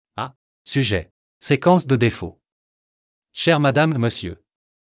Sujet. Séquence de défauts. Chère Madame, Monsieur.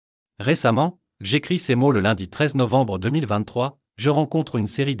 Récemment, j'écris ces mots le lundi 13 novembre 2023, je rencontre une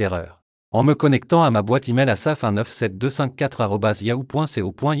série d'erreurs. En me connectant à ma boîte email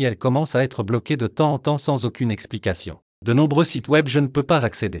asaf19724@yahoo.co.il, elle commence à être bloquée de temps en temps sans aucune explication. De nombreux sites web je ne peux pas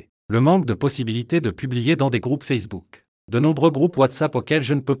accéder. Le manque de possibilités de publier dans des groupes Facebook. De nombreux groupes WhatsApp auxquels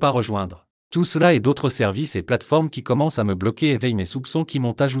je ne peux pas rejoindre. Tout cela et d'autres services et plateformes qui commencent à me bloquer éveillent mes soupçons qui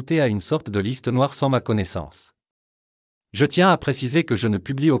m'ont ajouté à une sorte de liste noire sans ma connaissance. Je tiens à préciser que je ne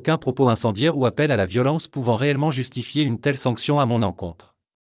publie aucun propos incendiaire ou appel à la violence pouvant réellement justifier une telle sanction à mon encontre.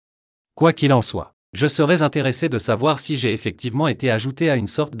 Quoi qu'il en soit, je serais intéressé de savoir si j'ai effectivement été ajouté à une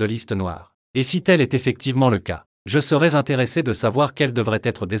sorte de liste noire. Et si tel est effectivement le cas, je serais intéressé de savoir quelle devrait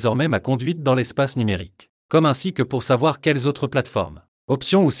être désormais ma conduite dans l'espace numérique, comme ainsi que pour savoir quelles autres plateformes,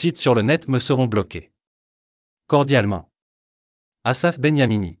 options ou sites sur le net me seront bloqués. Cordialement. Asaf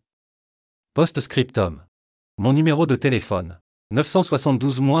Benyamini. Post-scriptum. Mon numéro de téléphone.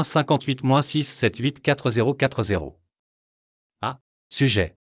 972-58-678-4040. Ah.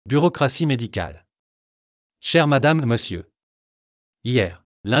 Sujet. Bureaucratie médicale. Chère Madame, Monsieur. Hier,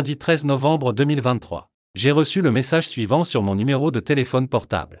 lundi 13 novembre 2023, j'ai reçu le message suivant sur mon numéro de téléphone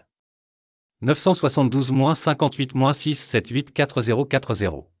portable.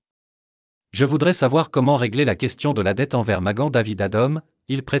 972-58-678-4040. Je voudrais savoir comment régler la question de la dette envers Magan David Adom,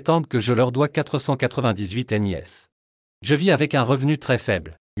 ils prétendent que je leur dois 498 NIS. Je vis avec un revenu très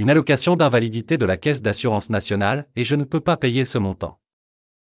faible, une allocation d'invalidité de la Caisse d'assurance nationale, et je ne peux pas payer ce montant.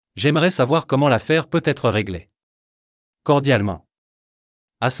 J'aimerais savoir comment l'affaire peut être réglée. Cordialement.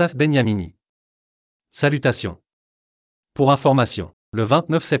 Asaf Benyamini. Salutations. Pour information, le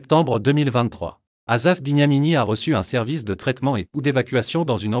 29 septembre 2023, Asaf Benyamini a reçu un service de traitement ou d'évacuation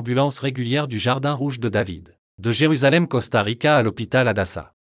dans une ambulance régulière du Jardin Rouge de David, de Jérusalem, Costa Rica à l'hôpital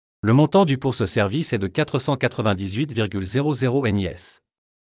Hadassah. Le montant dû pour ce service est de 498,00 NIS.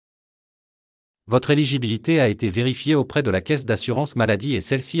 Votre éligibilité a été vérifiée auprès de la Caisse d'assurance maladie et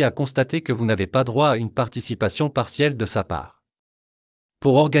celle-ci a constaté que vous n'avez pas droit à une participation partielle de sa part.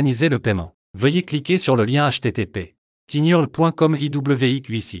 Pour organiser le paiement, veuillez cliquer sur le lien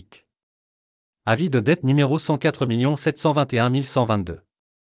http://tignurl.com/iwic. Avis de dette numéro 104 721 122.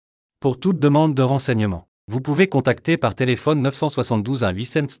 Pour toute demande de renseignement, vous pouvez contacter par téléphone 972 1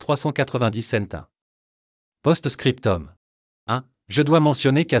 800 397 1. Post-scriptum. 1. Je dois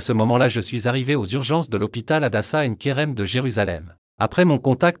mentionner qu'à ce moment-là je suis arrivé aux urgences de l'hôpital Hadassah En-Kerem de Jérusalem, après mon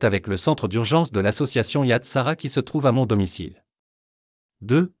contact avec le centre d'urgence de l'association Yad Sarah qui se trouve à mon domicile.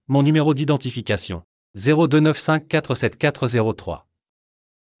 2. Mon numéro d'identification. 029547403.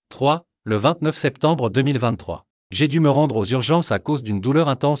 3. Le 29 septembre 2023. J'ai dû me rendre aux urgences à cause d'une douleur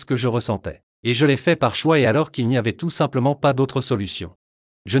intense que je ressentais. Et je l'ai fait par choix et alors qu'il n'y avait tout simplement pas d'autre solution.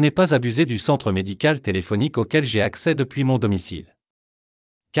 Je n'ai pas abusé du centre médical téléphonique auquel j'ai accès depuis mon domicile.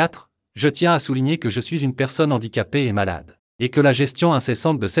 4. Je tiens à souligner que je suis une personne handicapée et malade, et que la gestion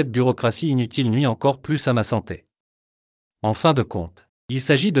incessante de cette bureaucratie inutile nuit encore plus à ma santé. En fin de compte, il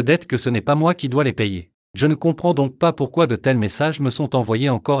s'agit de dettes que ce n'est pas moi qui dois les payer. Je ne comprends donc pas pourquoi de tels messages me sont envoyés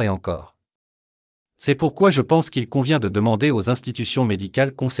encore et encore. C'est pourquoi je pense qu'il convient de demander aux institutions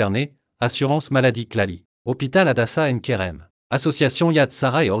médicales concernées, Assurance Maladie Clali, Hôpital Hadassah En-Kerem, Association Yad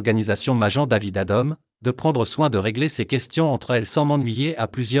Sarah et Organisation Magan David Adom, de prendre soin de régler ces questions entre elles sans m'ennuyer à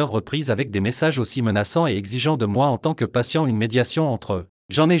plusieurs reprises avec des messages aussi menaçants et exigeant de moi en tant que patient une médiation entre eux.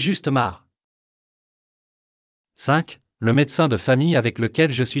 J'en ai juste marre. 5. Le médecin de famille avec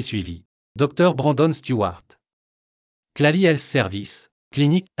lequel je suis suivi. Dr Brandon Stewart. Clali Health Service,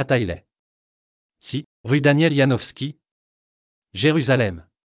 clinique, à Taïleh. 6. Rue Daniel Janowski. Jérusalem.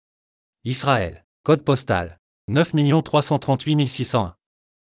 Israël. Code postal. 9 338 601.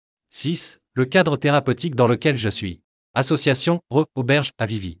 6. Le cadre thérapeutique dans lequel je suis. Association, Auberge,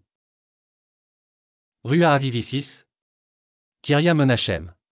 Avivi. Rue à Avivi 6. Kiryat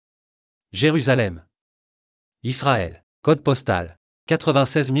Menachem. Jérusalem. Israël. Code postal.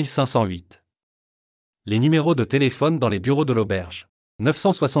 96 508. Les numéros de téléphone dans les bureaux de l'auberge.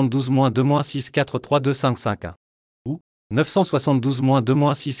 972-2-6432551. Ou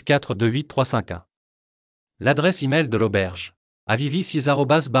 972-2-6428351. L'adresse email de l'auberge.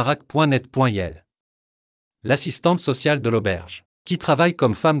 avivi6@barak.net.il. L'assistante sociale de l'auberge, qui travaille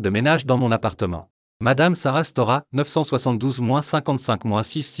comme femme de ménage dans mon appartement. Madame Sarah Stora,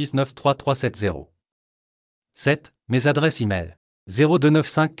 972-56-6693370. 7. Mes adresses email.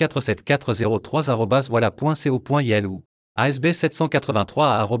 029547403@voilà.co.il ou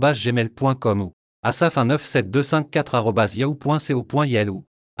asb783@gmail.com ou asaf19724@yahoo.co.il ou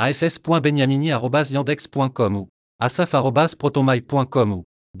ass.benyamini@yandex.com ou asaf@protonmail.com ou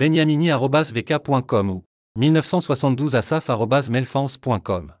benyamini@vk.com ou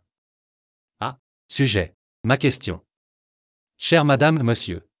 1972asaf@mailfance.com. Ah. Sujet. Ma question. Chère Madame,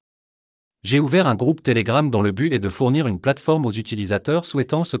 Monsieur. J'ai ouvert un groupe Telegram dont le but est de fournir une plateforme aux utilisateurs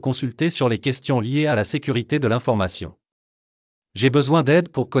souhaitant se consulter sur les questions liées à la sécurité de l'information. J'ai besoin d'aide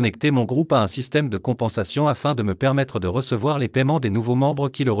pour connecter mon groupe à un système de compensation afin de me permettre de recevoir les paiements des nouveaux membres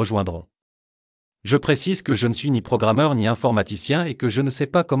qui le rejoindront. Je précise que je ne suis ni programmeur ni informaticien et que je ne sais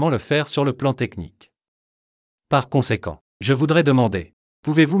pas comment le faire sur le plan technique. Par conséquent, je voudrais demander,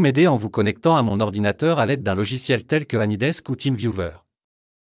 pouvez-vous m'aider en vous connectant à mon ordinateur à l'aide d'un logiciel tel que AnyDesk ou TeamViewer?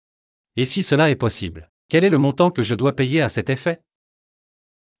 Et si cela est possible, quel est le montant que je dois payer à cet effet?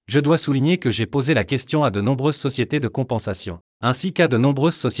 Je dois souligner que j'ai posé la question à de nombreuses sociétés de compensation, ainsi qu'à de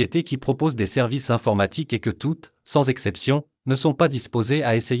nombreuses sociétés qui proposent des services informatiques et que toutes, sans exception, ne sont pas disposées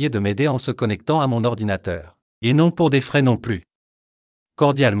à essayer de m'aider en se connectant à mon ordinateur. Et non pour des frais non plus.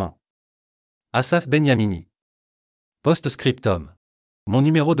 Cordialement. Asaf Benyamini. Post-scriptum. Mon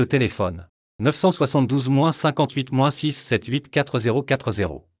numéro de téléphone.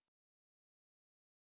 972-58-678-4040.